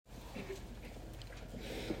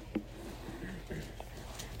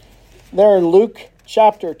There in Luke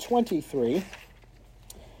chapter 23,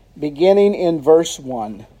 beginning in verse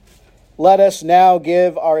 1. Let us now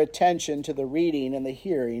give our attention to the reading and the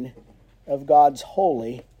hearing of God's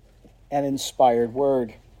holy and inspired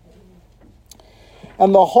word.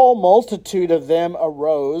 And the whole multitude of them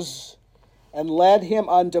arose and led him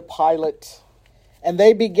unto Pilate. And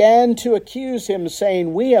they began to accuse him,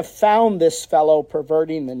 saying, We have found this fellow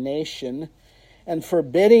perverting the nation and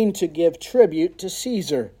forbidding to give tribute to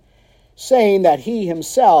Caesar, saying that he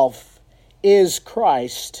himself is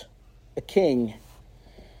Christ, a king.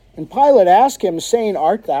 And Pilate asked him, saying,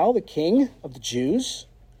 Art thou the king of the Jews?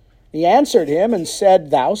 He answered him and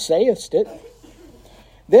said, Thou sayest it.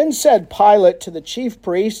 Then said Pilate to the chief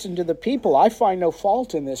priests and to the people, I find no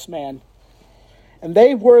fault in this man. And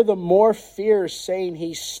they were the more fierce, saying,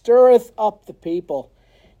 He stirreth up the people,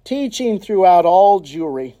 teaching throughout all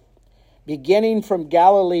Jewry, beginning from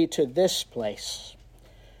Galilee to this place.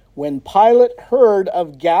 When Pilate heard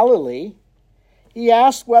of Galilee, he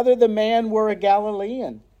asked whether the man were a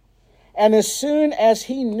Galilean. And as soon as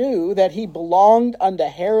he knew that he belonged unto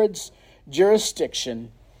Herod's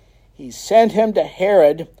jurisdiction, he sent him to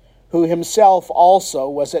Herod, who himself also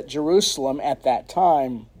was at Jerusalem at that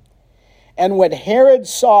time. And when Herod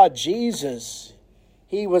saw Jesus,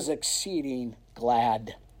 he was exceeding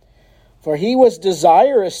glad, for he was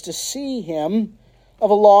desirous to see him of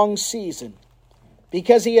a long season,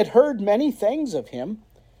 because he had heard many things of him,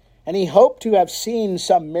 and he hoped to have seen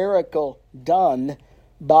some miracle done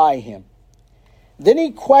by him. Then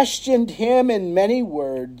he questioned him in many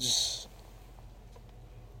words,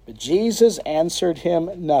 but Jesus answered him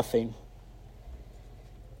nothing.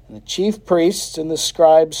 And the chief priests and the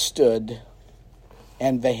scribes stood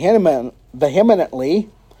and vehemently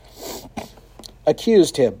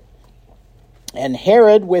accused him. And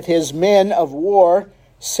Herod with his men of war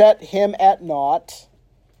set him at naught,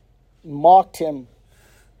 mocked him,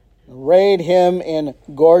 arrayed him in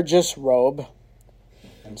gorgeous robe,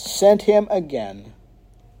 and sent him again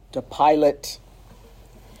to Pilate.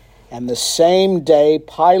 And the same day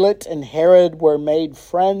Pilate and Herod were made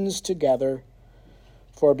friends together,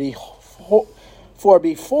 for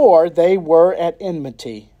before they were at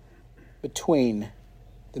enmity between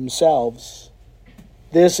themselves.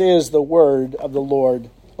 This is the word of the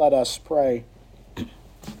Lord. Let us pray.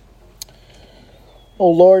 O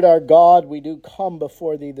Lord our God, we do come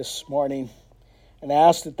before thee this morning and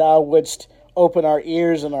ask that thou wouldst open our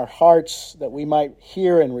ears and our hearts that we might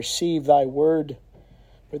hear and receive thy word.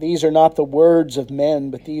 For these are not the words of men,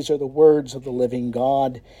 but these are the words of the living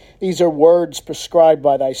God. These are words prescribed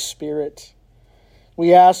by thy Spirit.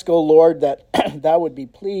 We ask, O Lord, that thou would be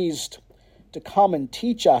pleased to come and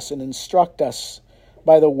teach us and instruct us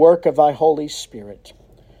by the work of thy Holy Spirit.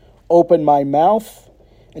 Open my mouth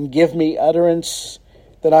and give me utterance,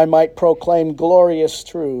 that I might proclaim glorious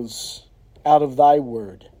truths out of thy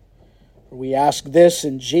word. For we ask this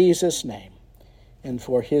in Jesus' name and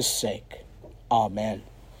for his sake. Amen.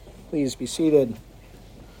 Please be seated.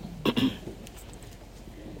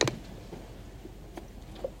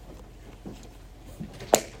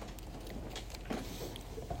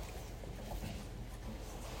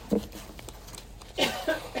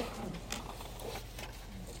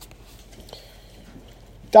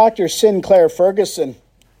 Dr. Sinclair Ferguson,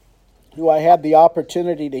 who I had the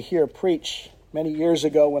opportunity to hear preach many years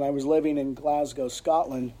ago when I was living in Glasgow,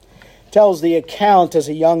 Scotland, tells the account as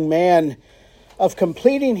a young man of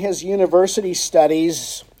completing his university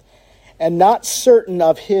studies and not certain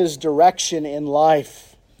of his direction in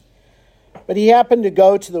life. But he happened to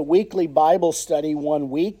go to the weekly Bible study one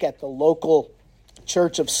week at the local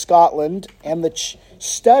Church of Scotland, and the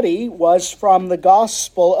study was from the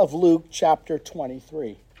Gospel of Luke chapter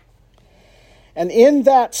 23. And in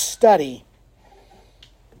that study,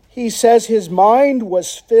 he says his mind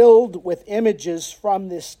was filled with images from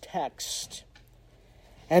this text.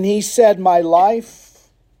 And he said, my life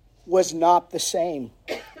was not the same.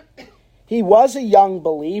 He was a young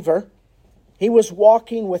believer. He was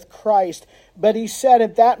walking with Christ. But he said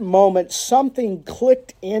at that moment, something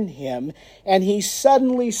clicked in him, and he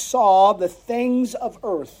suddenly saw the things of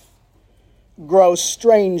earth grow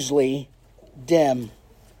strangely dim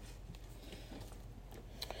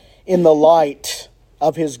in the light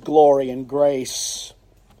of his glory and grace.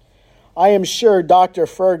 I am sure Dr.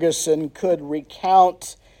 Ferguson could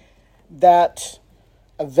recount that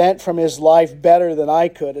event from his life better than I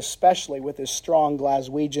could, especially with his strong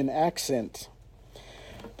Glaswegian accent.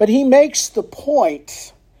 But he makes the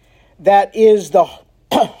point that is the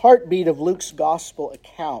heartbeat of Luke's gospel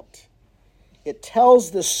account. It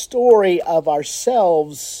tells the story of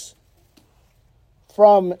ourselves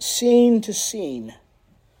from scene to scene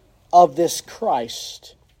of this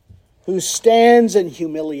Christ who stands in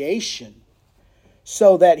humiliation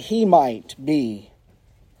so that he might be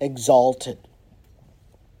exalted.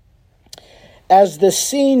 As the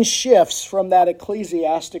scene shifts from that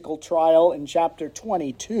ecclesiastical trial in chapter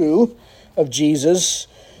 22 of Jesus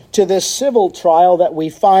to this civil trial that we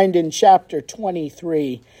find in chapter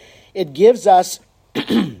 23, it gives us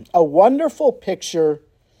a wonderful picture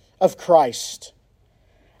of Christ.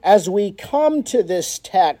 As we come to this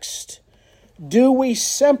text, do we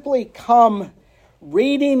simply come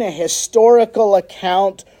reading a historical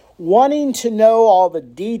account, wanting to know all the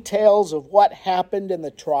details of what happened in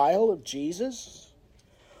the trial of Jesus?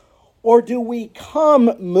 Or do we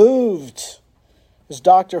come moved, as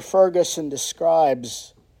Dr. Ferguson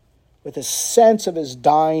describes, with a sense of his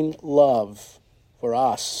dying love for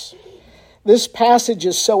us? This passage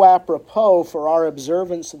is so apropos for our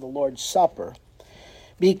observance of the Lord's Supper,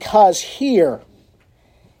 because here,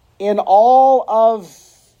 in all of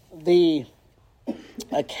the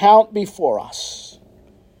account before us,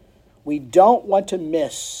 we don't want to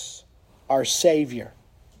miss our Savior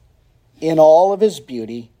in all of his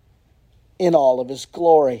beauty, in all of his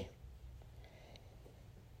glory.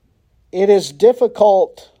 It is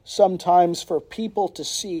difficult sometimes for people to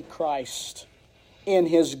see Christ in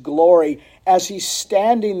his glory as he's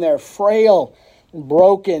standing there frail and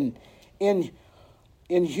broken in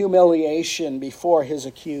humiliation before his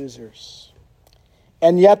accusers.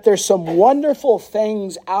 And yet there's some wonderful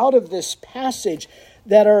things out of this passage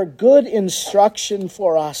that are good instruction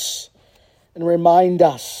for us and remind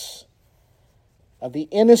us of the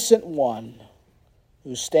innocent one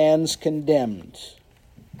who stands condemned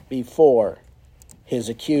before his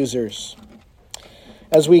accusers.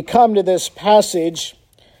 As we come to this passage,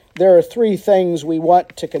 there are three things we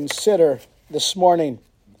want to consider this morning.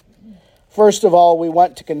 First of all, we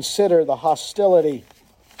want to consider the hostility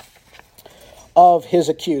of his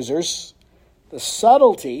accusers, the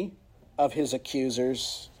subtlety of his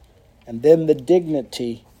accusers, and then the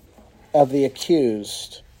dignity of the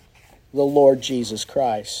accused, the Lord Jesus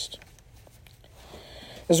Christ.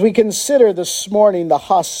 As we consider this morning the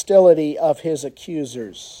hostility of his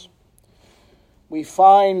accusers, we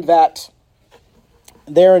find that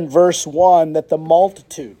there in verse 1 that the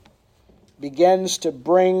multitude begins to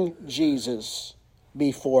bring Jesus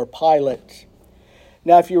before Pilate.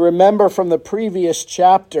 Now, if you remember from the previous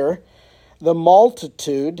chapter, the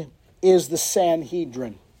multitude is the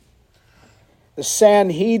Sanhedrin. The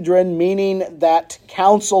Sanhedrin meaning that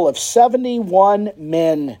council of 71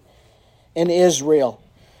 men in Israel.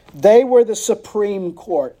 They were the Supreme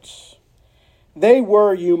Court. They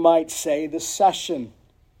were, you might say, the session.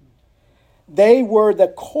 They were the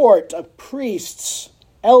court of priests,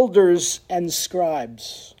 elders, and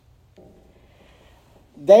scribes.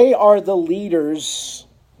 They are the leaders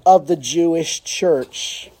of the Jewish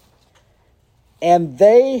church. And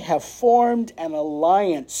they have formed an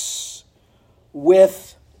alliance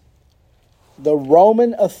with the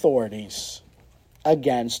Roman authorities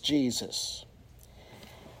against Jesus.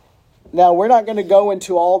 Now, we're not going to go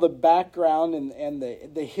into all the background and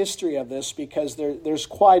the history of this because there's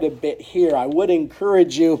quite a bit here. I would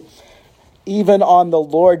encourage you, even on the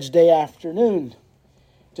Lord's Day afternoon,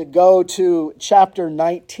 to go to chapter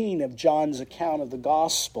 19 of John's account of the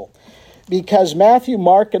gospel. Because Matthew,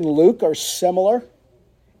 Mark, and Luke are similar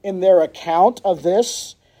in their account of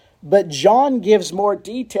this, but John gives more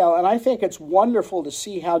detail, and I think it's wonderful to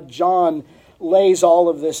see how John lays all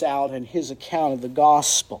of this out in his account of the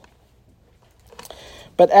gospel.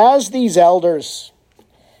 But as these elders,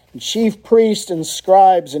 and chief priests and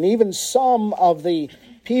scribes, and even some of the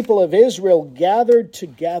people of Israel gathered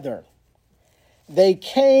together, they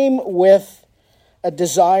came with a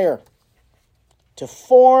desire to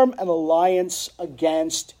form an alliance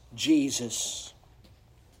against Jesus.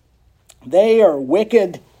 They are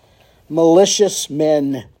wicked, malicious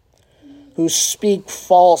men who speak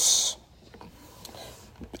false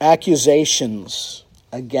accusations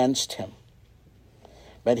against him.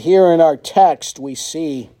 But here in our text, we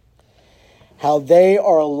see how they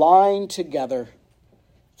are aligned together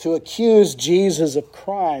to accuse Jesus of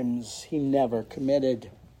crimes he never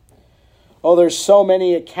committed. Oh, there's so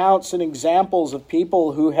many accounts and examples of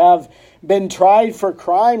people who have been tried for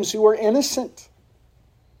crimes who are innocent.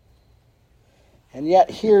 And yet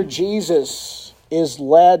here Jesus is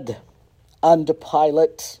led unto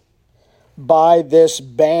Pilate by this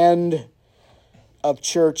band of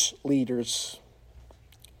church leaders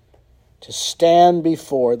to stand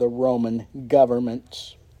before the Roman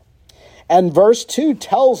government. And verse 2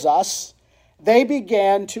 tells us they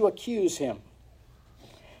began to accuse him.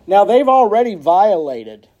 Now, they've already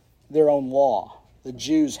violated their own law. The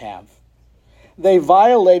Jews have. They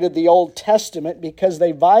violated the Old Testament because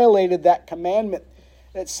they violated that commandment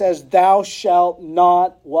that says, thou shalt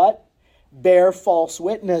not, what? Bear false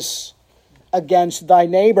witness against thy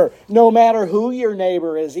neighbor. No matter who your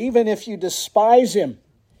neighbor is, even if you despise him,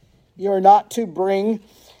 you are not to bring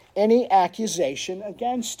any accusation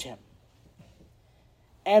against him.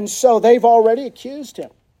 And so they've already accused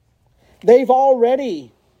him. They've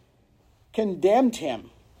already condemned him.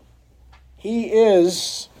 He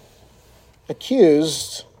is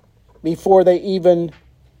accused before they even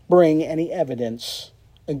bring any evidence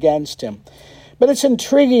against him. But it's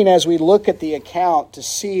intriguing as we look at the account to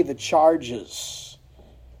see the charges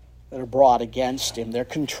that are brought against him. They're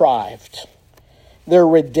contrived. They're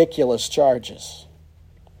ridiculous charges.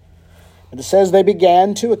 And it says they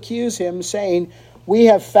began to accuse him, saying, we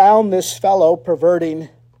have found this fellow perverting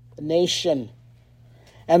the nation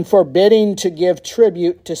and forbidding to give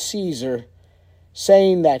tribute to Caesar,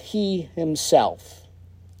 saying that he himself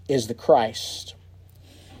is the Christ.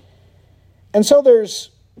 And so there's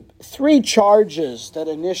three charges that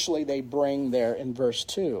initially they bring there in verse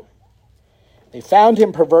 2. They found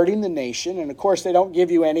him perverting the nation, and of course they don't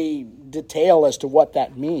give you any detail as to what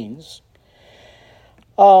that means.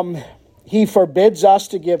 He forbids us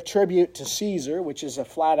to give tribute to Caesar, which is a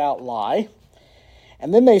flat-out lie.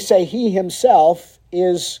 And then they say he himself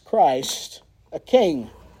is Christ, a king,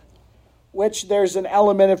 which there's an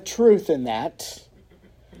element of truth in that,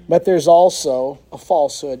 but there's also a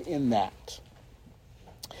falsehood in that.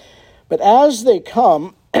 But as they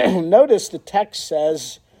come, notice the text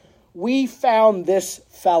says, we found this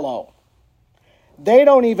fellow. They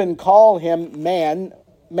don't even call him man.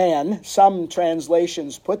 Some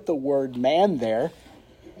translations put the word man there,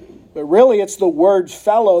 but really it's the word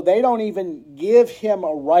fellow. They don't even give him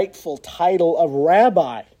a rightful title of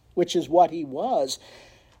rabbi, which is what he was.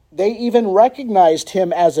 They even recognized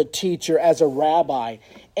him as a teacher, as a rabbi,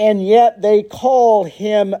 and yet they call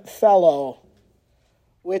him fellow,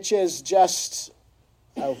 which is just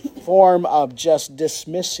a form of just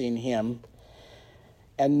dismissing him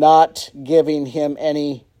and not giving him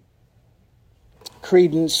any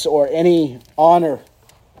credence or any honor.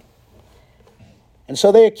 And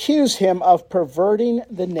so they accuse him of perverting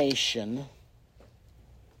the nation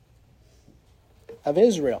of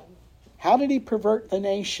Israel. How did he pervert the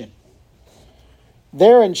nation?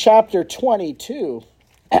 There in chapter 22,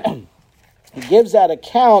 he gives that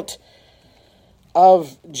account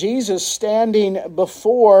of Jesus standing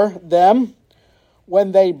before them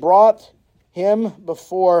when they brought him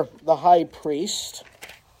before the high priest.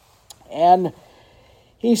 And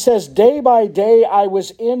he says, day by day I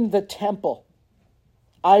was in the temple.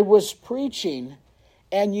 I was preaching,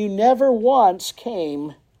 and you never once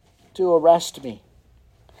came to arrest me.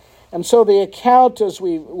 And so the account, as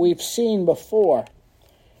we've seen before,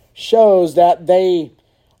 shows that they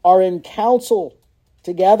are in council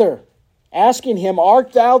together, asking him,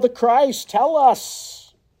 art thou the Christ? Tell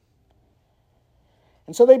us.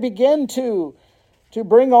 And so they begin to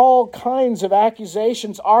bring all kinds of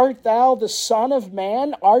accusations. Art thou the Son of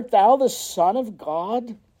Man? Art thou the Son of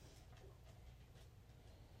God?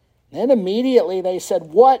 Then immediately they said,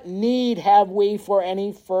 what need have we for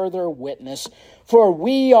any further witness? For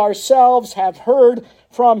we ourselves have heard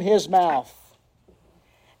from his mouth.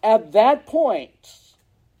 At that point,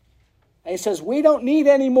 he says, we don't need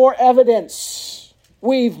any more evidence.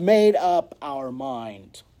 We've made up our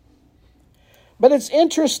mind. But it's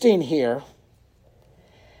interesting here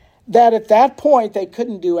that at that point they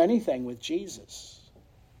couldn't do anything with Jesus.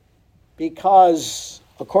 Because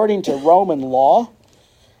according to Roman law,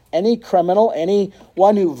 any criminal,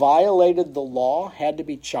 anyone who violated the law had to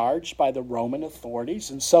be charged by the Roman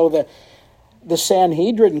authorities. And so the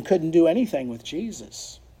Sanhedrin couldn't do anything with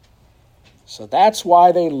Jesus. So that's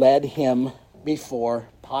why they led him before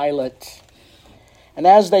Pilate. And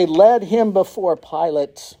as they led him before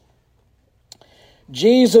Pilate,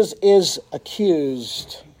 Jesus is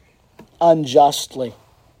accused unjustly.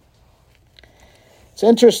 It's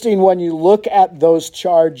interesting when you look at those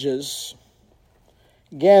charges.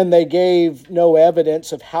 Again, they gave no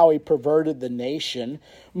evidence of how he perverted the nation.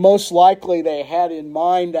 Most likely they had in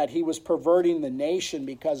mind that he was perverting the nation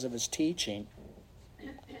because of his teaching.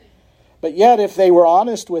 But yet, if they were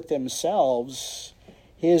honest with themselves,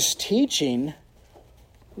 his teaching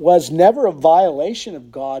was never a violation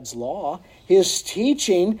of God's law. His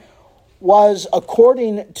teaching was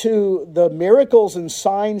according to the miracles and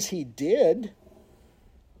signs he did.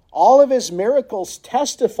 All of his miracles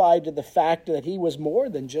testified to the fact that he was more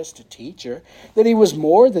than just a teacher, that he was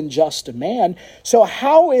more than just a man. So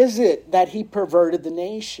how is it that he perverted the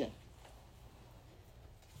nation?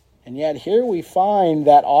 And yet here we find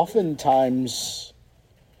that oftentimes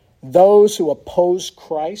those who oppose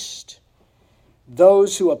Christ,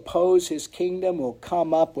 those who oppose his kingdom, will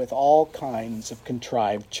come up with all kinds of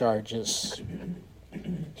contrived charges.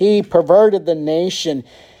 He perverted the nation.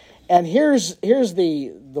 And here's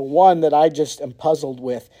the one that I just am puzzled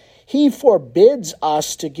with. He forbids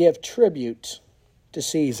us to give tribute to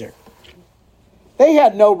Caesar. They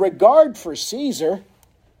had no regard for Caesar.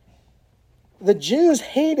 The Jews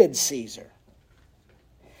hated Caesar.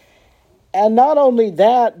 And not only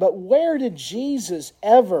that, but where did Jesus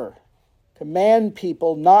ever command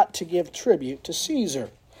people not to give tribute to Caesar?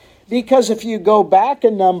 Because if you go back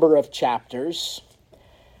a number of chapters,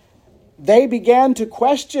 they began to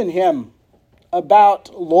question him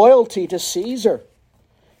about loyalty to Caesar.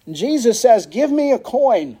 And Jesus says, give me a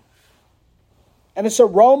coin. And it's a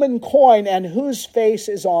Roman coin, and whose face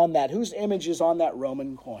is on that? Whose image is on that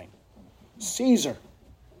Roman coin? Caesar.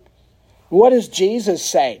 What does Jesus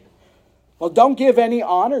say? Well, don't give any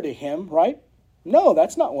honor to him, right? No,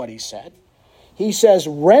 that's not what he said. He says,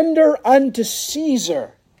 render unto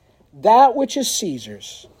Caesar that which is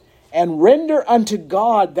Caesar's, and render unto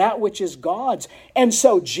God that which is God's. And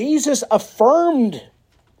so Jesus affirmed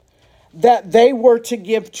that they were to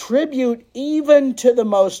give tribute even to the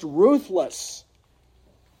most ruthless,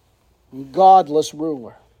 godless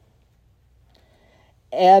ruler.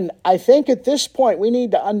 And I think at this point we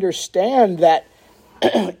need to understand that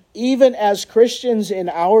even as Christians in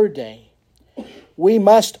our day, we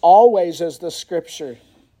must always, as the Scripture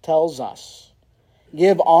tells us,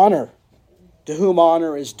 give honor to whom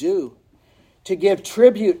honor is due, to give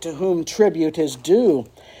tribute to whom tribute is due.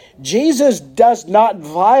 Jesus does not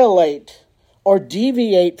violate or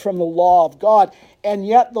deviate from the law of God, and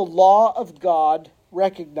yet the law of God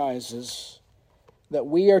recognizes that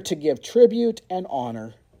we are to give tribute and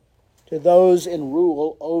honor to those in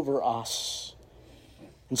rule over us.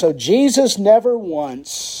 And so Jesus never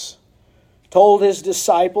once told his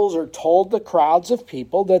disciples or told the crowds of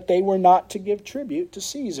people that they were not to give tribute to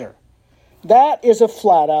Caesar. That is a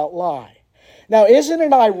flat-out lie. Now, isn't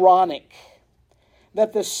it ironic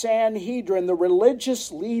that the Sanhedrin, the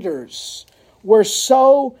religious leaders, were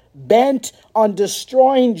so bent on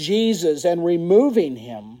destroying Jesus and removing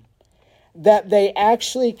him that they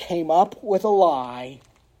actually came up with a lie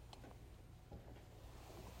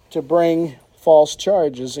to bring false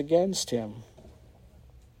charges against him?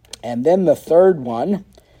 And then the third one,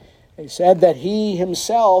 they said that he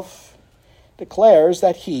himself declares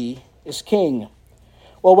that he is king.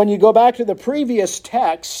 Well, when you go back to the previous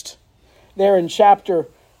text, there in chapter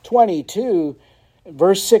 22,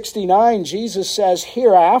 verse 69, Jesus says,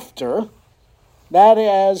 hereafter, that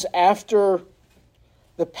is, after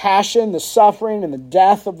the passion, the suffering, and the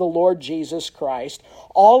death of the Lord Jesus Christ,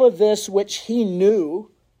 all of this which he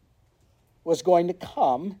knew was going to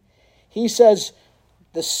come, he says,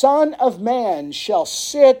 the Son of Man shall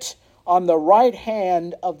sit on the right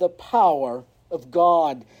hand of the power of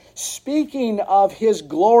God, speaking of his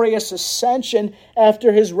glorious ascension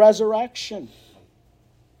after his resurrection.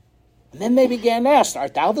 And then they began to ask,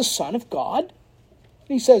 art thou the Son of God? And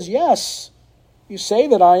he says, yes, you say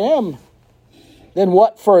that I am. Then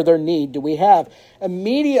what further need do we have?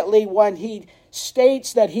 Immediately when he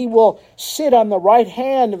states that he will sit on the right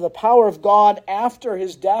hand of the power of God after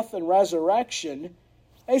his death and resurrection,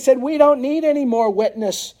 they said, we don't need any more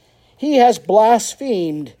witness. He has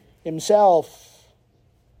blasphemed himself.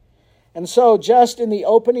 And so just in the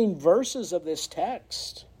opening verses of this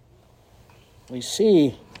text, we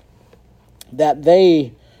see that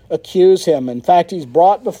they accuse him. In fact, he's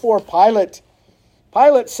brought before Pilate.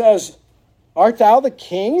 Pilate says, art thou the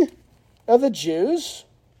king of the Jews?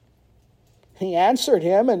 He answered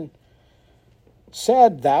him and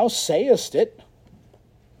said, thou sayest it.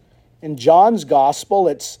 In John's gospel,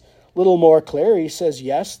 it's a little more clear. He says,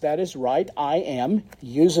 yes, that is right, I am. He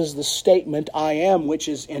uses the statement, I am, which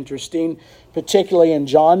is interesting, particularly in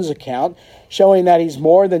John's account, showing that he's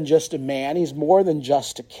more than just a man, he's more than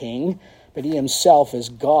just a king, but he himself is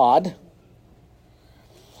God.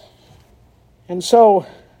 And so,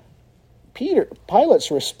 Pilate's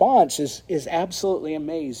response is absolutely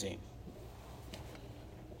amazing.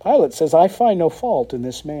 Pilate says, I find no fault in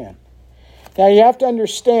this man. Now you have to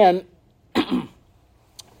understand,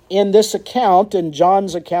 in this account, and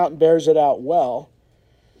John's account bears it out well,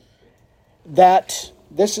 that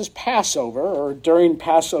this is Passover, or during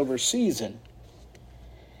Passover season.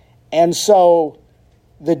 And so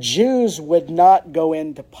the Jews would not go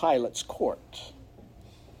into Pilate's court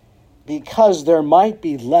because there might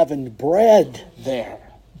be leavened bread there.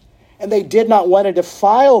 And they did not want to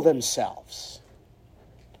defile themselves.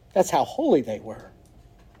 That's how holy they were.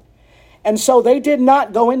 And so they did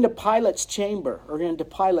not go into Pilate's chamber or into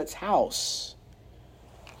Pilate's house.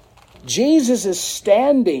 Jesus is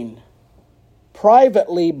standing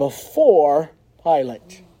privately before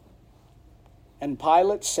Pilate. And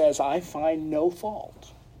Pilate says, I find no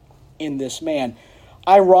fault in this man.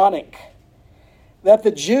 Ironic that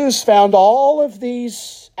the Jews found all of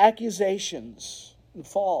these accusations and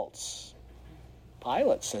faults.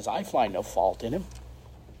 Pilate says, I find no fault in him.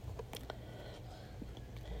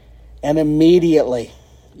 And immediately,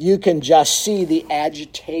 you can just see the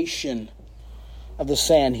agitation of the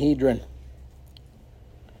Sanhedrin.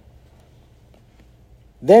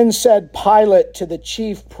 Then said Pilate to the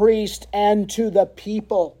chief priest and to the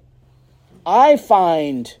people, I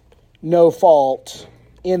find no fault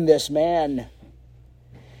in this man.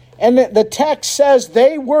 And the text says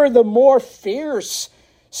they were the more fierce,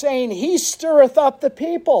 saying, he stirreth up the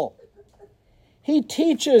people. He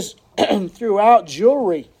teaches throughout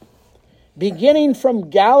Jewry, beginning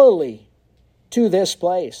from Galilee to this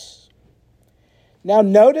place. Now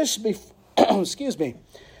notice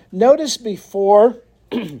notice before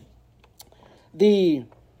in the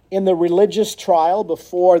religious trial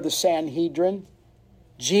before the Sanhedrin,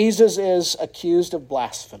 Jesus is accused of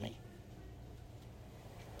blasphemy.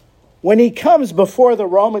 When he comes before the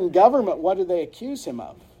Roman government, what do they accuse him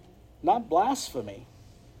of? Not blasphemy.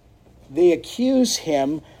 They accuse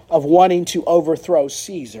him of wanting to overthrow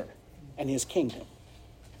Caesar and his kingdom.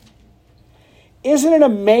 Isn't it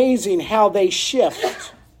amazing how they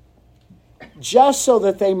shift just so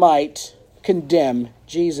that they might condemn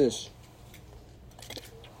Jesus?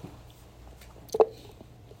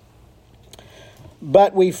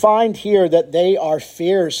 But we find here that they are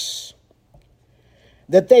fierce,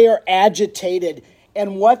 that they are agitated,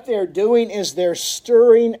 and what they're doing is they're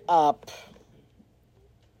stirring up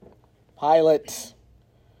Pilate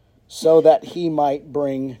so that he might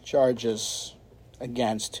bring charges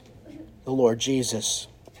against the Lord Jesus.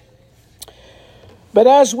 But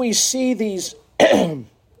as we see these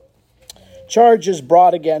charges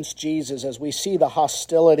brought against Jesus, as we see the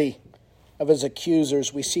hostility of his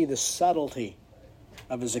accusers, we see the subtlety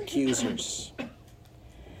of his accusers.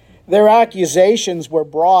 Their accusations were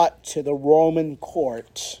brought to the Roman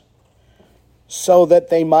court so that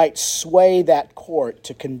they might sway that court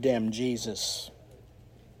to condemn Jesus.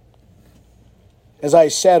 As I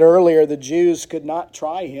said earlier, the Jews could not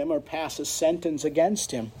try him or pass a sentence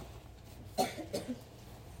against him.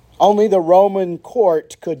 Only the Roman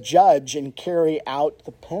court could judge and carry out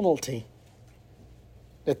the penalty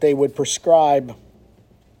that they would prescribe.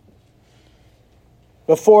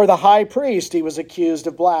 Before the high priest, he was accused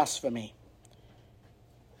of blasphemy.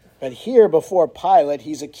 But here before Pilate,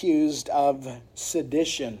 he's accused of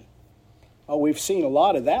sedition. Oh, we've seen a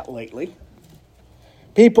lot of that lately.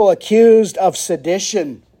 People accused of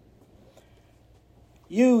sedition.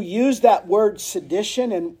 You use that word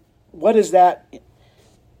sedition, and what does that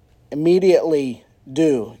immediately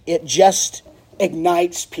do? It just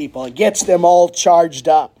ignites people. It gets them all charged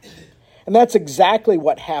up. And that's exactly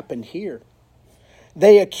what happened here.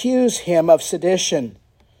 They accuse him of sedition.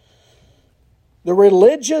 The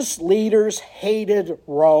religious leaders hated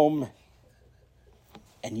Rome.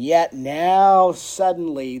 And yet now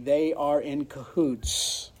suddenly they are in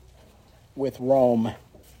cahoots with Rome.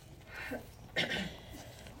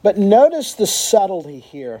 But notice the subtlety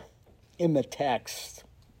here in the text.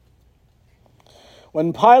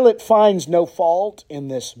 When Pilate finds no fault in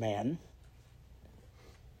this man,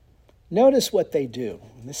 notice what they do.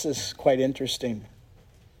 This is quite interesting.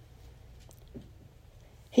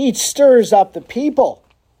 He stirs up the people.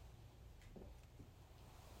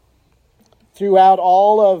 Throughout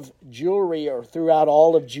all of Jewry, or throughout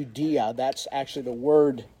all of Judea, that's actually the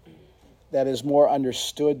word that is more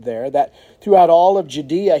understood there, that throughout all of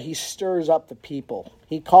Judea, he stirs up the people.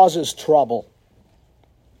 He causes trouble.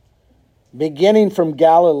 Beginning from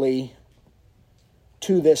Galilee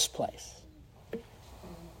to this place.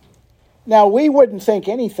 Now, we wouldn't think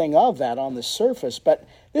anything of that on the surface, but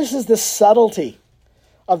this is the subtlety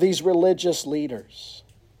of these religious leaders.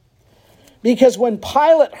 Because when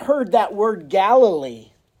Pilate heard that word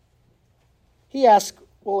Galilee, he asked,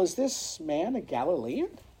 well, is this man a Galilean?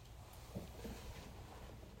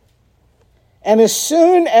 And as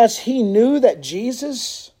soon as he knew that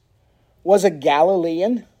Jesus was a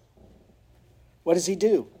Galilean, what does he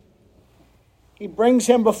do? He brings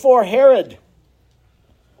him before Herod,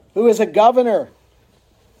 who is a governor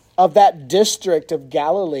of that district of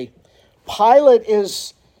Galilee. Pilate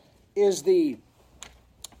is the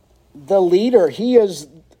leader. He is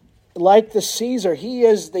like the Caesar. He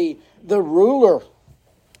is the ruler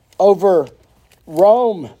over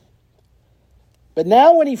Rome. But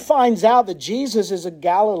now when he finds out that Jesus is a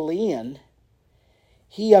Galilean,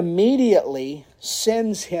 he immediately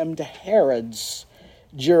sends him to Herod's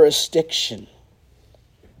jurisdiction.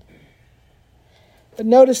 But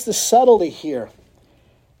notice the subtlety here.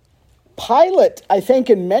 Pilate, I think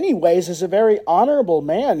in many ways, is a very honorable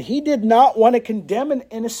man. He did not want to condemn an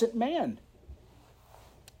innocent man.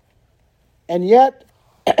 And yet,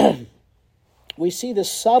 we see the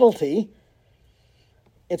subtlety.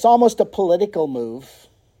 It's almost a political move.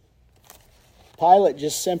 Pilate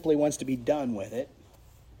just simply wants to be done with it.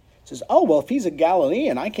 Says, oh, well, if he's a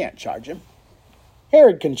Galilean, I can't charge him.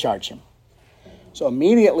 Herod can charge him. So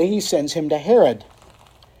immediately he sends him to Herod.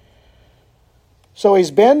 So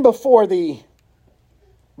he's been before the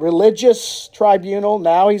religious tribunal.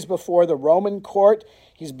 Now he's before the Roman court.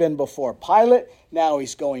 He's been before Pilate. Now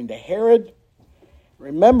he's going to Herod.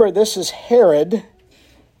 Remember, this is Herod,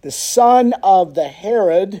 the son of the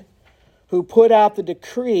Herod who put out the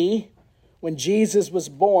decree when Jesus was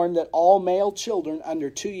born that all male children under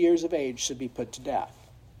 2 years of age should be put to death.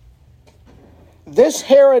 This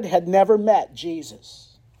Herod had never met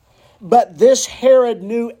Jesus, but this Herod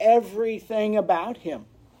knew everything about him.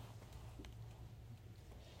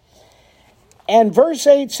 And verse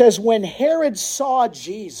 8 says, when Herod saw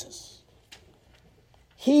Jesus,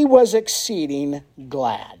 he was exceeding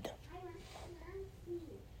glad.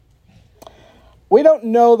 We don't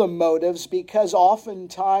know the motives because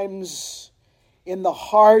oftentimes in the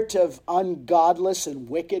heart of ungodless and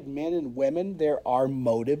wicked men and women, there are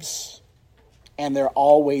motives, and they're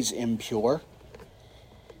always impure.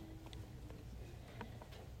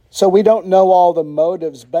 So we don't know all the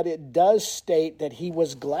motives, but it does state that he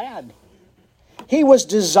was glad. He was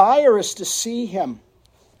desirous to see him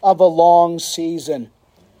of a long season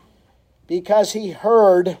because he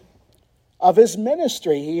heard of his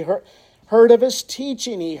ministry. He heard of his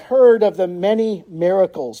teaching. He heard of the many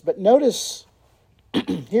miracles. But notice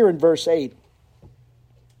here in verse 8,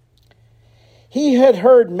 he had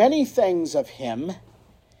heard many things of him,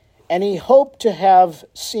 and he hoped to have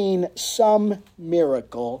seen some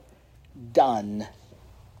miracle done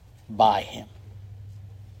by him.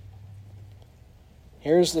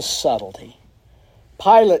 Here's the subtlety.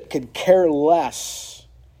 Pilate could care less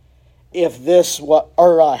if this,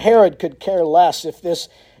 Herod could care less if this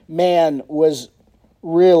man was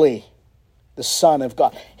really the Son of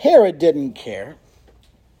God. Herod didn't care.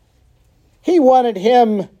 He wanted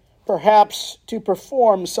him perhaps to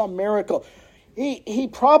perform some miracle. He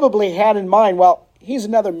probably had in mind, well, he's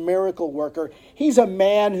another miracle worker. He's a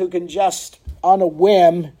man who can just, on a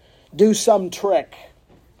whim, do some trick.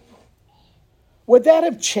 Would that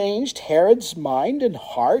have changed Herod's mind and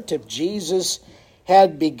heart if Jesus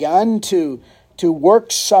had begun to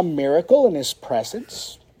work some miracle in his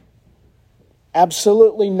presence?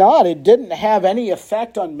 Absolutely not. It didn't have any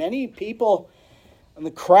effect on many people in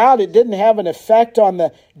the crowd. It didn't have an effect on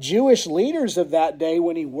the Jewish leaders of that day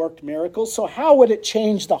when he worked miracles. So how would it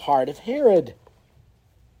change the heart of Herod?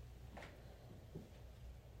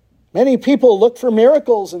 Many people look for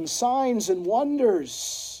miracles and signs and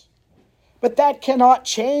wonders, but that cannot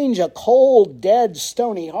change a cold, dead,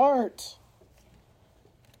 stony heart.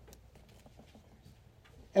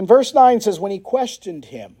 And verse 9 says, when he questioned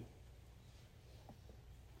him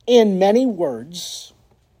in many words,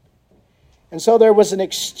 and so there was an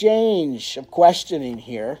exchange of questioning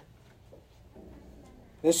here.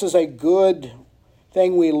 This is a good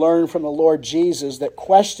thing we learn from the Lord Jesus, that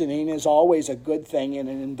questioning is always a good thing in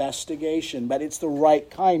an investigation, but it's the right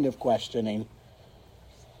kind of questioning.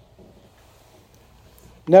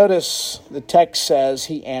 Notice the text says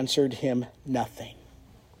he answered him nothing.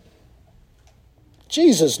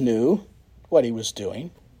 Jesus knew what he was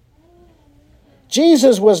doing.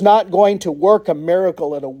 Jesus was not going to work a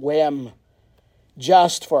miracle at a whim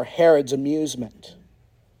just for Herod's amusement.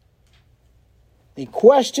 He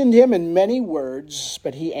questioned him in many words,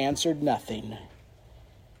 but he answered nothing.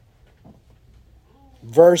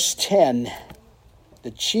 Verse 10,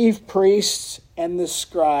 the chief priests and the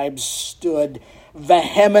scribes stood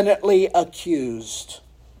vehemently and accused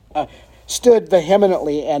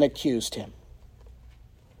him.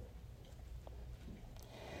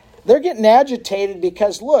 They're getting agitated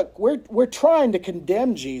because, look, we're trying to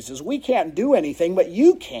condemn Jesus. We can't do anything, but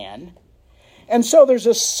you can. And so there's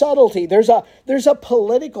a subtlety. There's a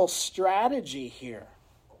political strategy here.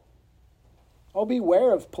 Oh,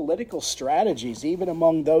 beware of political strategies, even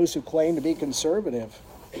among those who claim to be conservative.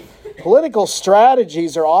 Political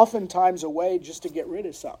strategies are oftentimes a way just to get rid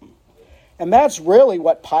of something. And that's really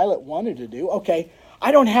what Pilate wanted to do. Okay,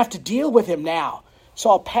 I don't have to deal with him now,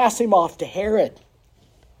 so I'll pass him off to Herod.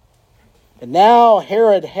 And now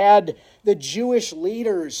Herod had the Jewish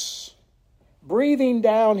leaders breathing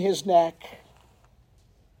down his neck.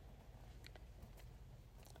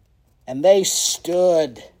 And they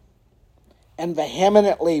stood and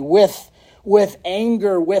vehemently, with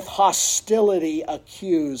anger, with hostility,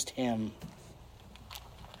 accused him.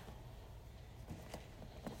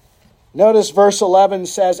 Notice verse 11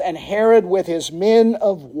 says, "And Herod with his men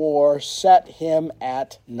of war set him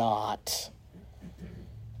at naught."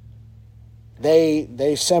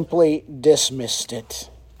 They simply dismissed it.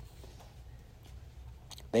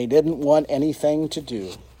 They didn't want anything to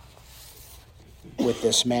do with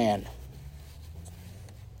this man.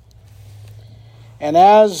 And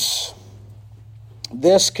as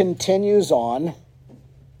this continues on,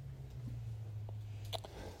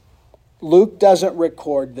 Luke doesn't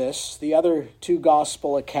record this. The other two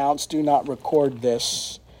gospel accounts do not record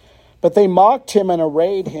this. But they mocked him and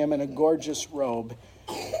arrayed him in a gorgeous robe.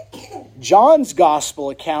 John's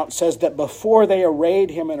gospel account says that before they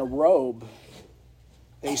arrayed him in a robe,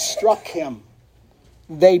 they struck him.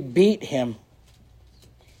 They beat him.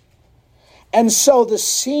 And so the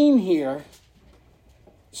scene here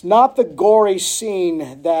is not the gory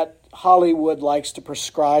scene that Hollywood likes to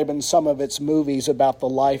prescribe in some of its movies about the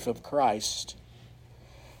life of Christ.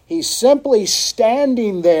 He's simply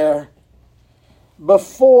standing there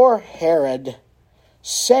before Herod,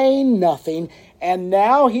 saying nothing, and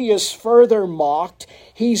now he is further mocked.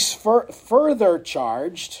 He's further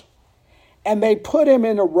charged, and they put him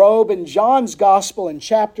in a robe. And John's Gospel in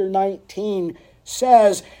chapter 19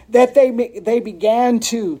 says that they began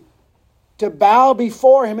to bow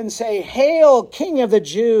before him and say, "Hail, King of the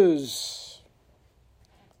Jews."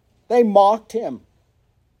 They mocked him.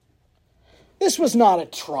 This was not a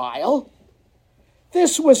trial.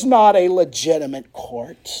 This was not a legitimate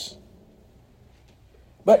court.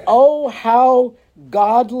 But oh, how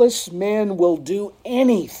godless men will do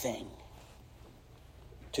anything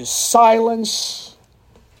to silence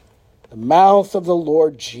the mouth of the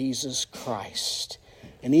Lord Jesus Christ.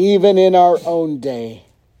 And even in our own day,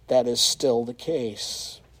 that is still the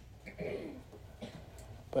case.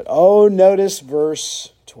 But oh, notice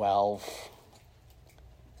verse 12.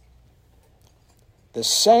 The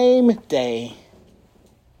same day,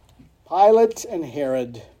 Pilate and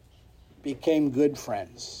Herod became good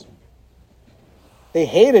friends. They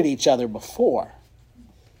hated each other before.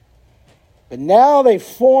 But now they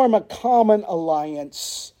form a common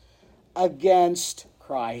alliance against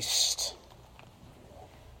Christ.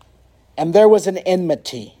 And there was an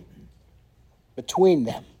enmity between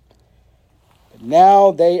them. But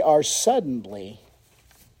now they are suddenly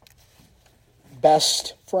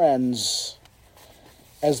best friends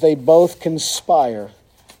as they both conspire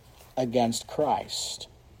against Christ.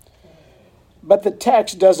 But the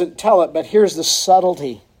text doesn't tell it, but here's the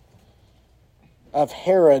subtlety of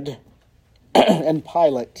Herod and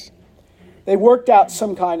Pilate. They worked out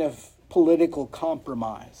some kind of political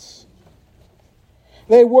compromise.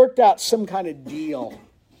 They worked out some kind of deal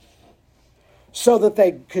so that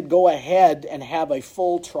they could go ahead and have a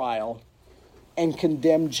full trial and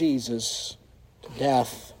condemn Jesus to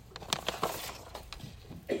death.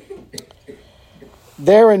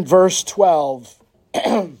 There in verse 12,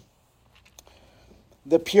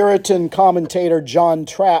 the Puritan commentator John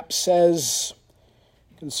Trapp says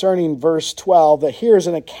concerning verse 12 that here's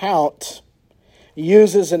an account. He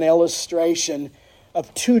uses an illustration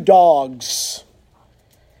of two dogs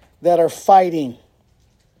that are fighting.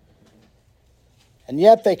 And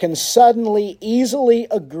yet they can suddenly, easily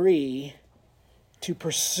agree to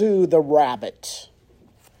pursue the rabbit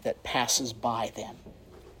that passes by them.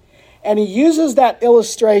 And he uses that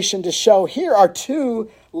illustration to show here are two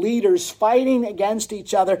leaders fighting against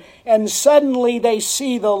each other, and suddenly they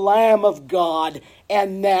see the Lamb of God,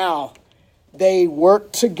 and now they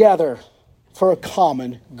work together for a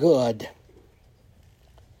common good.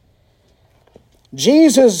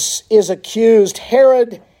 Jesus is accused.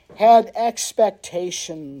 Herod had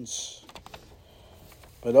expectations.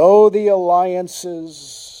 But oh, the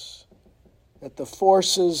alliances that the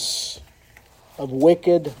forces of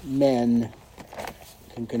wicked men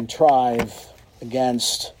can contrive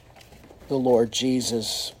against the Lord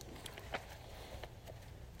Jesus.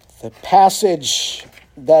 The passage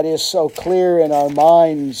that is so clear in our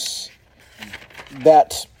minds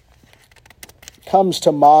that comes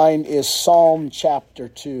to mind is Psalm chapter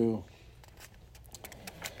 2.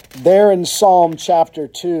 There in Psalm chapter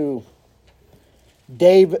 2,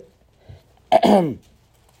 David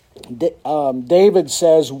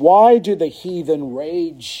says, "Why do the heathen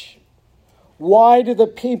rage? Why do the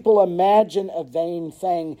people imagine a vain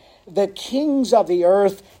thing? The kings of the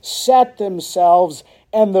earth set themselves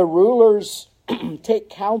and the rulers take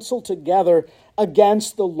counsel together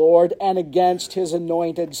against the Lord and against his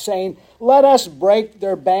anointed, saying, let us break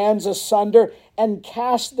their bands asunder and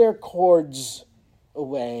cast their cords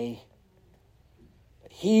away.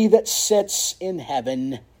 But he that sits in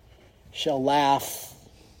heaven shall laugh.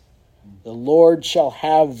 The Lord shall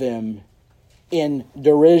have them in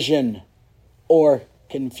derision or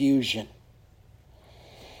confusion.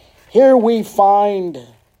 Here we find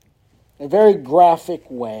in a very graphic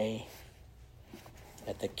way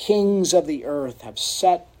that the kings of the earth have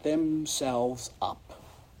set themselves up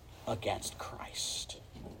against Christ.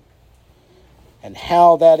 And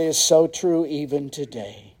how that is so true even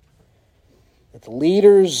today. That the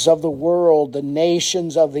leaders of the world, the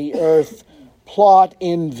nations of the earth, plot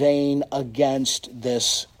in vain against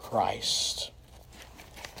this Christ.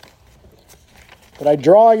 But I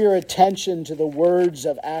draw your attention to the words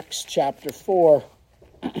of Acts chapter 4.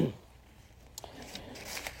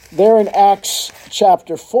 There in Acts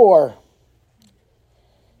chapter 4,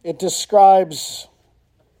 it describes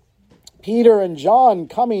Peter and John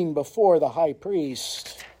coming before the high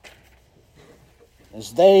priest.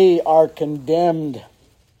 As they are condemned,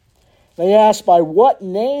 they ask, by what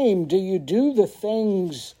name do you do the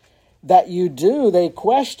things that you do? They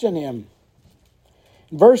question him.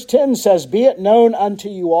 Verse 10 says, be it known unto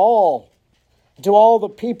you all, to all the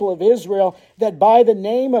people of Israel, that by the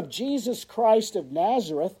name of Jesus Christ of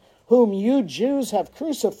Nazareth, whom you Jews have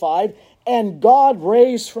crucified, and God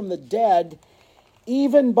raised from the dead,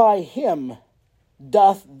 even by him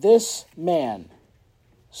doth this man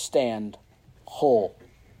stand whole.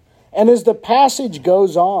 And as the passage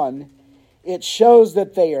goes on, it shows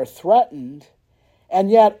that they are threatened, and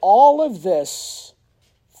yet all of this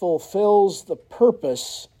fulfills the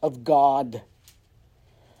purpose of God.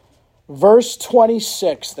 Verse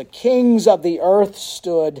 26, the kings of the earth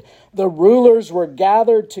stood, the rulers were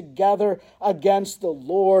gathered together against the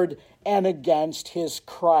Lord and against his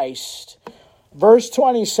Christ. Verse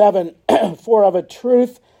 27, for of a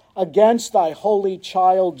truth against thy holy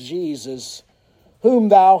child Jesus, whom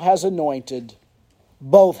thou hast anointed,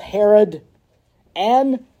 both Herod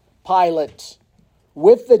and Pilate,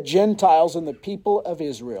 with the Gentiles and the people of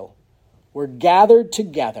Israel, were gathered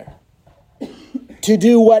together to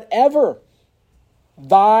do whatever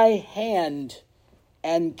thy hand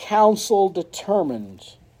and counsel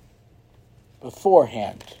determined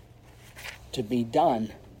beforehand to be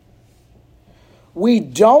done. We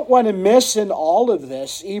don't want to miss in all of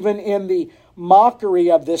this, even in the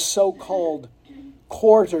mockery of this so-called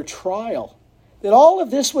court or trial, that all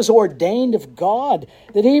of this was ordained of God,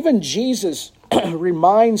 that even Jesus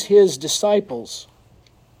reminds his disciples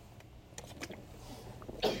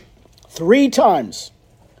 3 times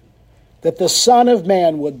that the Son of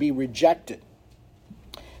Man would be rejected,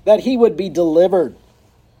 that he would be delivered,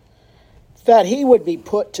 that he would be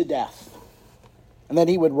put to death, and that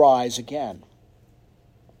he would rise again.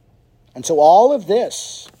 And so all of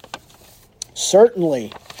this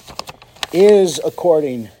certainly is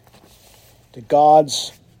according to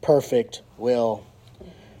God's perfect will.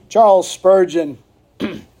 Charles Spurgeon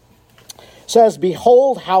says,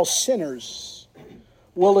 behold how sinners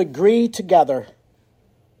will agree together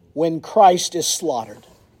when Christ is slaughtered.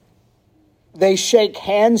 They shake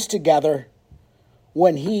hands together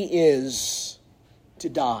when he is to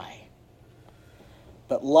die.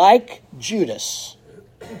 But like Judas,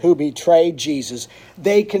 who betrayed Jesus,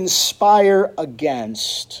 they conspire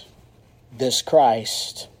against this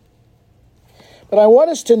Christ. But I want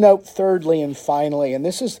us to note thirdly and finally, and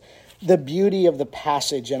this is the beauty of the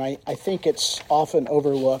passage, and I think it's often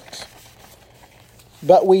overlooked,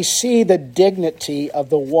 but we see the dignity of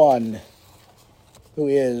the one who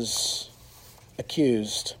is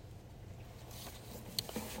accused.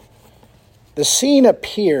 The scene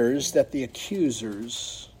appears that the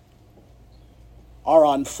accusers are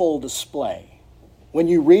on full display. When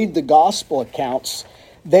you read the gospel accounts,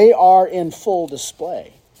 they are in full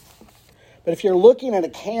display. But if you're looking at a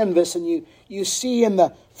canvas and you see in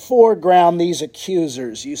the foreground these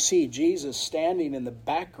accusers, you see Jesus standing in the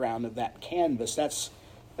background of that canvas.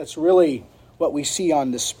 That's really what we see on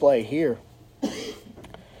display here.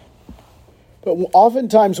 But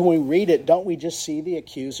oftentimes when we read it, don't we just see the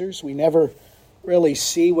accusers? We never really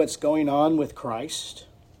see what's going on with Christ.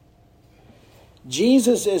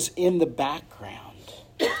 Jesus is in the background.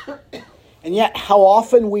 And yet how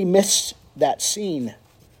often we miss that scene.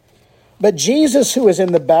 But Jesus, who is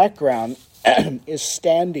in the background, is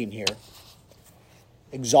standing here,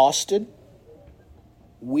 exhausted,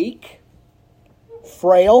 weak,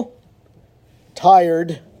 frail,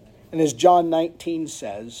 tired, and as John 19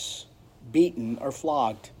 says, beaten or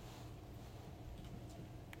flogged.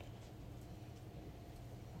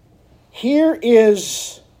 Here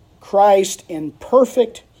is Christ in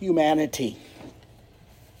perfect humanity,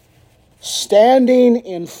 standing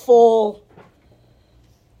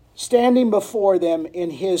before them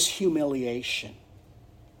in his humiliation.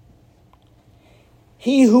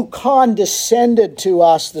 He who condescended to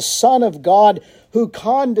us, the Son of God who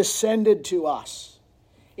condescended to us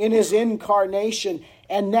in his incarnation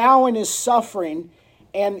and now in his suffering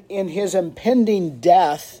and in his impending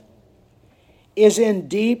death, is in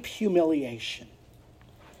deep humiliation,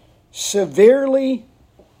 severely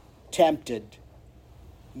tempted,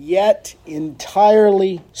 yet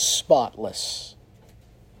entirely spotless,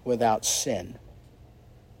 without sin.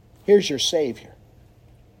 Here's your Savior.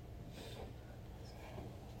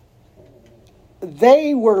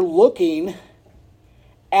 They were looking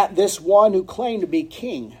at this one who claimed to be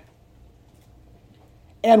king.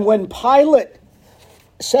 And when Pilate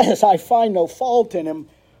says, I find no fault in him,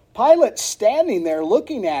 Pilate's standing there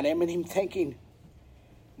looking at him and him thinking,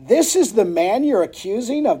 this is the man you're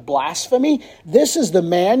accusing of blasphemy? This is the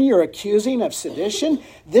man you're accusing of sedition?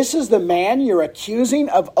 This is the man you're accusing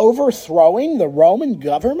of overthrowing the Roman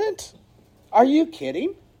government? Are you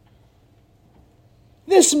kidding?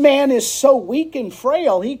 This man is so weak and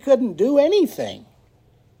frail, he couldn't do anything.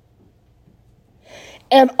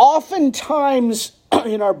 And oftentimes,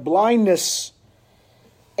 in our blindness,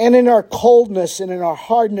 and in our coldness, and in our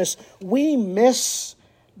hardness, we miss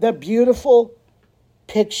the beautiful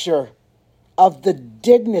picture of the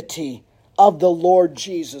dignity of the Lord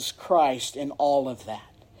Jesus Christ in all of that.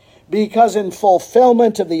 Because in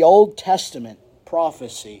fulfillment of the Old Testament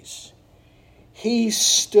prophecies, he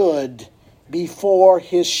stood before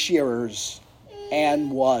his shearers and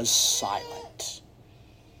was silent.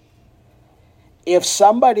 If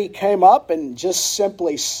somebody came up and just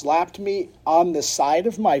simply slapped me on the side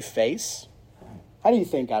of my face, how do you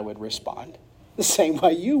think I would respond? The same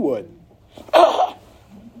way you would.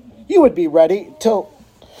 You would be ready to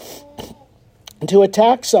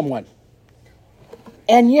attack someone.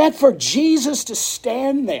 And yet for Jesus to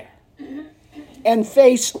stand there and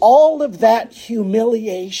face all of that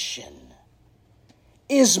humiliation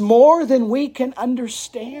is more than we can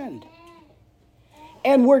understand.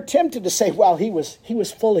 And we're tempted to say, well, he was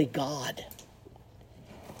fully God.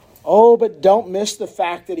 Oh, but don't miss the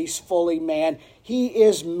fact that he's fully man. He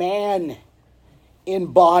is man in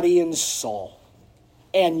body and soul,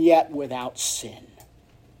 and yet without sin.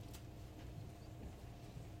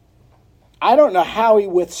 I don't know how he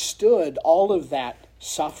withstood all of that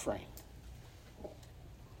suffering.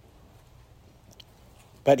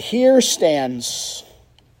 But here stands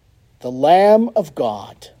the Lamb of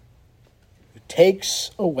God who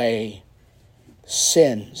takes away the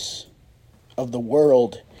sins of the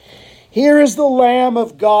world. Here is the Lamb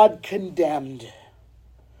of God condemned,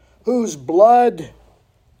 whose blood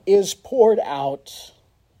is poured out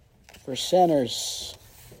for sinners.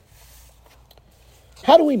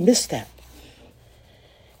 How do we miss that?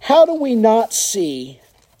 How do we not see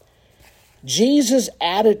Jesus'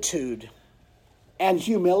 attitude and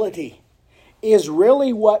humility is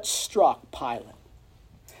really what struck Pilate?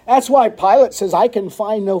 That's why Pilate says, I can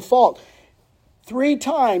find no fault. 3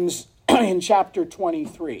 times in chapter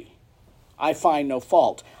 23, I find no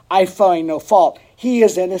fault. I find no fault. He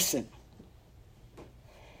is innocent.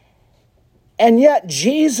 And yet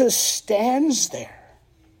Jesus stands there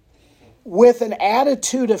with an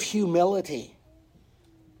attitude of humility.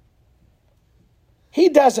 He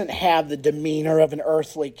doesn't have the demeanor of an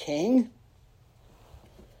earthly king.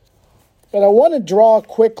 But I want to draw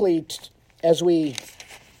quickly, as we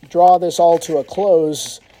draw this all to a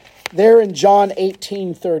close, there in John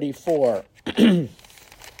 18:34.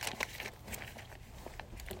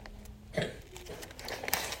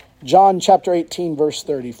 John chapter 18, verse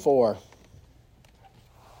 34.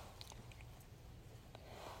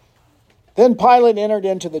 Then Pilate entered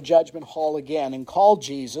into the judgment hall again, and called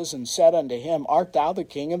Jesus, and said unto him, Art thou the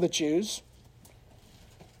King of the Jews?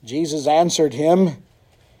 Jesus answered him,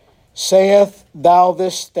 Sayest thou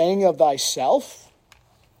this thing of thyself?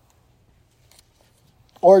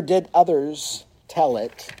 Or did others tell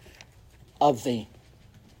it of thee?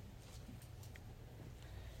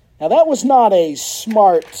 Now that was not a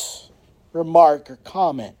smart remark or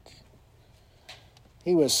comment.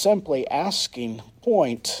 He was simply asking a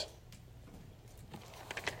point.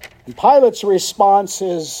 And Pilate's response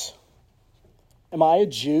is, Am I a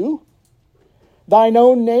Jew? Thine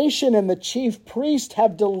own nation and the chief priest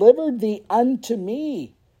have delivered thee unto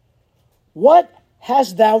me. What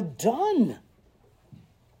hast thou done?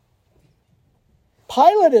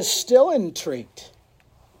 Pilate is still intrigued.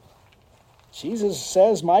 Jesus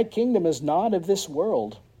says, My kingdom is not of this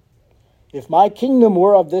world. If my kingdom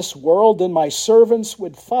were of this world, then my servants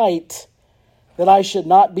would fight that I should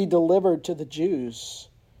not be delivered to the Jews.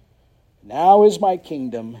 Now is my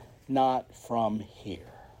kingdom not from here.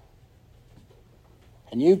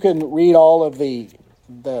 And you can read all of the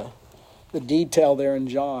detail there in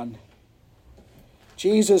John.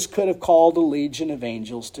 Jesus could have called a legion of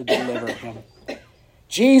angels to deliver him.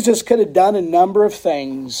 Jesus could have done a number of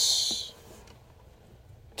things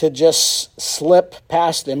to just slip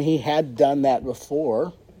past him. He had done that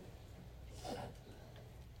before.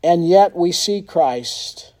 And yet we see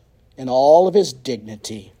Christ in all of his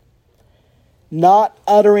dignity, not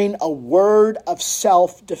uttering a word of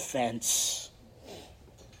self-defense.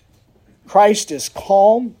 Christ is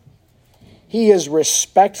calm. He is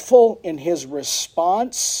respectful in his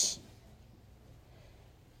response.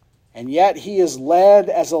 And yet he is led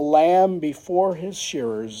as a lamb before his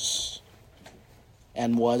shearers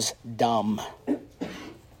and was dumb.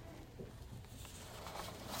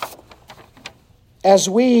 As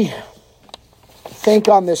we think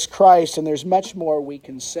on this Christ, and there's much more we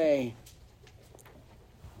can say,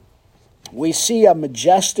 we see a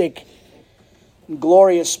majestic,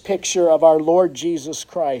 glorious picture of our Lord Jesus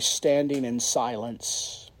Christ standing in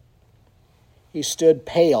silence. He stood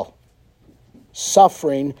pale,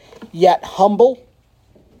 suffering, yet humble,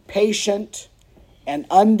 patient, and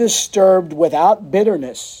undisturbed, without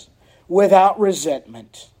bitterness, without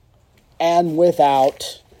resentment, and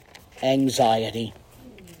without anxiety.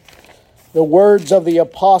 The words of the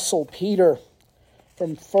Apostle Peter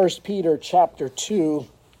from 1 Peter chapter 2,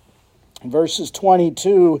 verses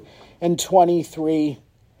 22 and 23,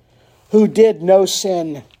 who did no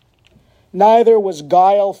sin, neither was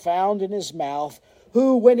guile found in his mouth,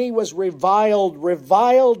 who, when he was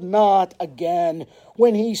reviled not again.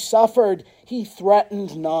 When he suffered, he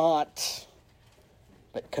threatened not,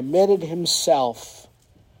 but committed himself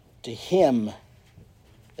to him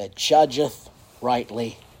that judgeth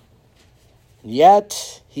rightly.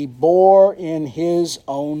 Yet he bore in his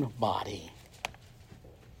own body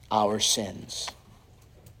our sins.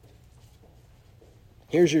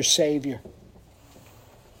 Here's your Savior.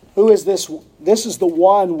 Who is this? This is the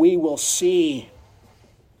one we will see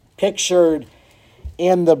pictured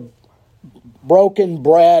in the broken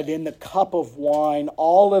bread, in the cup of wine.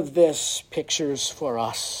 All of this pictures for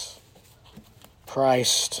us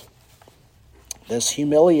Christ, this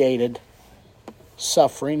humiliated,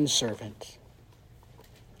 suffering servant.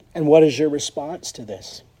 And what is your response to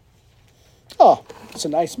this? Oh, it's a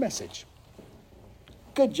nice message.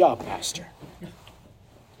 Good job, Pastor.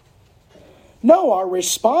 No, our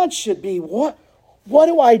response should be, what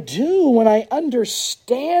do I do when I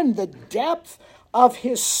understand the depth of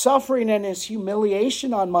his suffering and his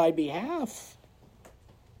humiliation on my behalf?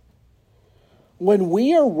 When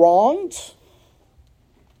we are wronged,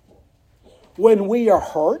 when we are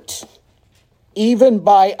hurt, even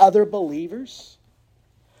by other believers,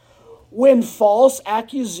 when false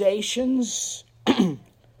accusations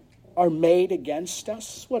are made against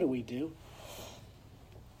us, what do?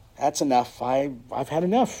 That's enough. I've had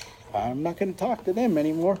enough. I'm not going to talk to them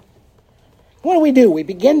anymore. What do? We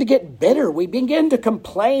begin to get bitter. We begin to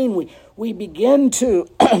complain. We begin to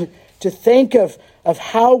to think of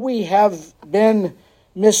how we have been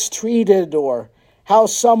mistreated or how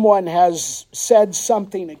someone has said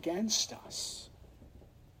something against us.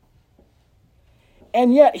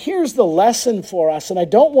 And yet, here's the lesson for us, and I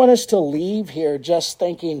don't want us to leave here just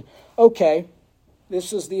thinking, okay,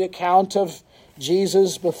 this is the account of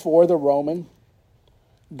Jesus before the Roman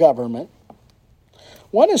government. I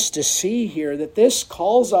want us to see here that this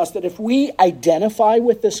calls us that if we identify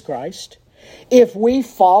with this Christ, if we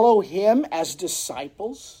follow him as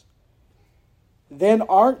disciples, then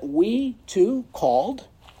aren't we too called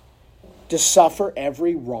to suffer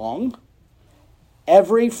every wrong,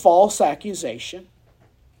 every false accusation,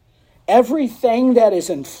 everything that is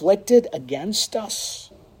inflicted against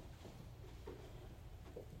us?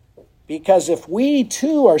 Because if we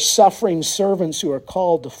too are suffering servants who are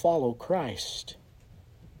called to follow Christ,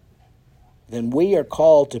 then we are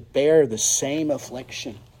called to bear the same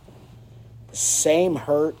affliction, the same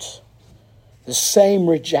hurt, the same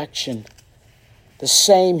rejection, the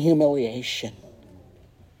same humiliation.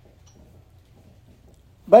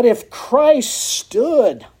 But if Christ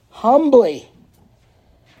stood humbly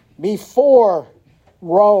before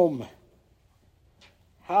Rome,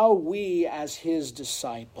 how we as his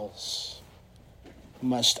disciples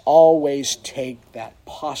must always take that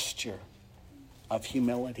posture of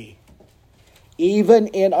humility, even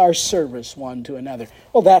in our service one to another.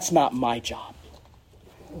 Well, that's not my job.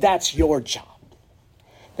 That's your job.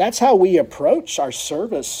 That's how we approach our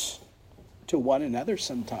service to one another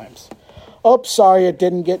sometimes. Oh, sorry, it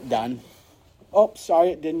didn't get done. Oh, sorry,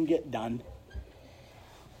 it didn't get done.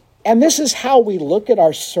 And this is how we look at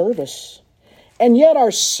our service. And yet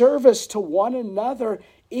our service to one another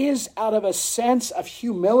is out of a sense of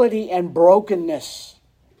humility and brokenness.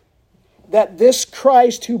 That this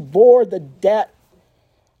Christ who bore the debt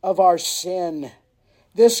of our sin,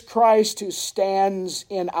 this Christ who stands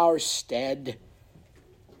in our stead,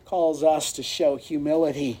 calls us to show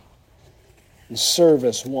humility and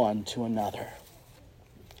service one to another.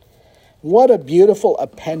 What a beautiful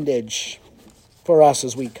appendage for us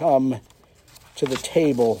as we come to the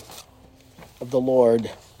table of the Lord.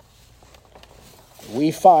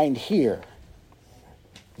 We find here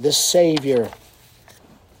this Savior,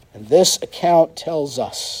 and this account tells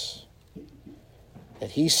us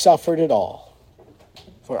that he suffered it all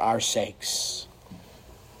for our sakes.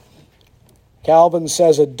 Calvin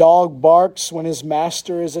says a dog barks when his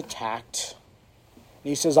master is attacked.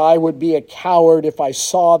 He says, I would be a coward if I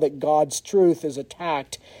saw that God's truth is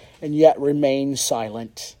attacked and yet remain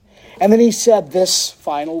silent. And then he said this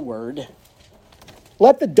final word,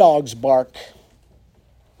 let the dogs bark,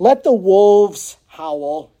 let the wolves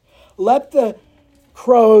howl, let the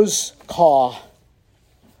crows caw,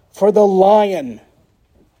 for the lion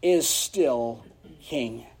is still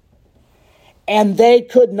king. And they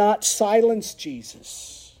could not silence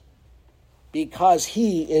Jesus because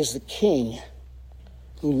he is the king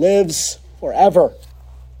who lives forever.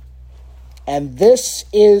 And this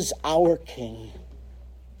is our King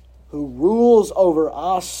who rules over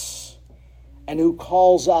us and who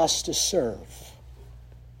calls us to serve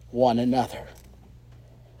one another.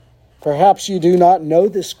 Perhaps you do not know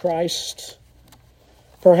this Christ.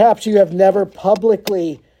 Perhaps you have never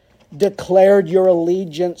publicly declared your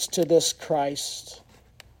allegiance to this Christ.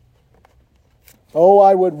 Oh,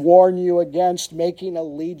 I would warn you against making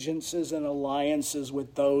allegiances and alliances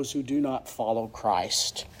with those who do not follow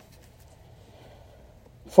Christ.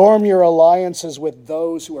 Form your alliances with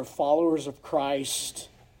those who are followers of Christ.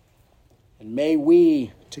 And may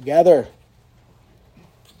we together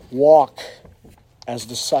walk as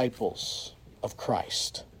disciples of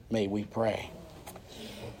Christ. May we pray.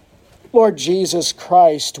 Lord Jesus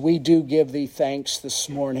Christ, we do give thee thanks this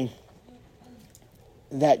morning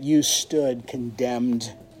that you stood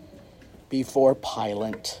condemned before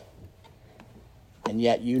Pilate, and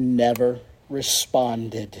yet you never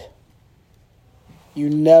responded. You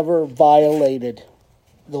never violated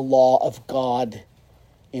the law of God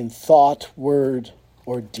in thought, word,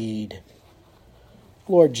 or deed.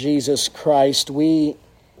 Lord Jesus Christ, we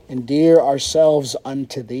endear ourselves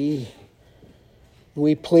unto thee.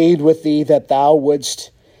 We plead with thee that thou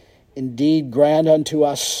wouldst indeed grant unto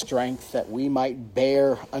us strength that we might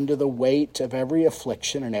bear under the weight of every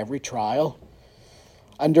affliction and every trial,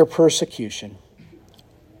 under persecution,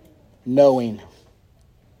 knowing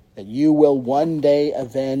that you will one day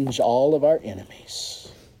avenge all of our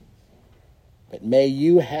enemies. But may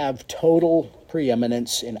you have total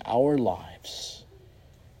preeminence in our lives,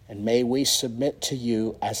 and may we submit to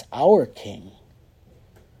you as our King.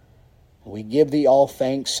 We give thee all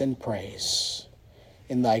thanks and praise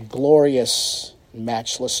in thy glorious,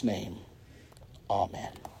 matchless name.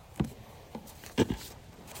 Amen.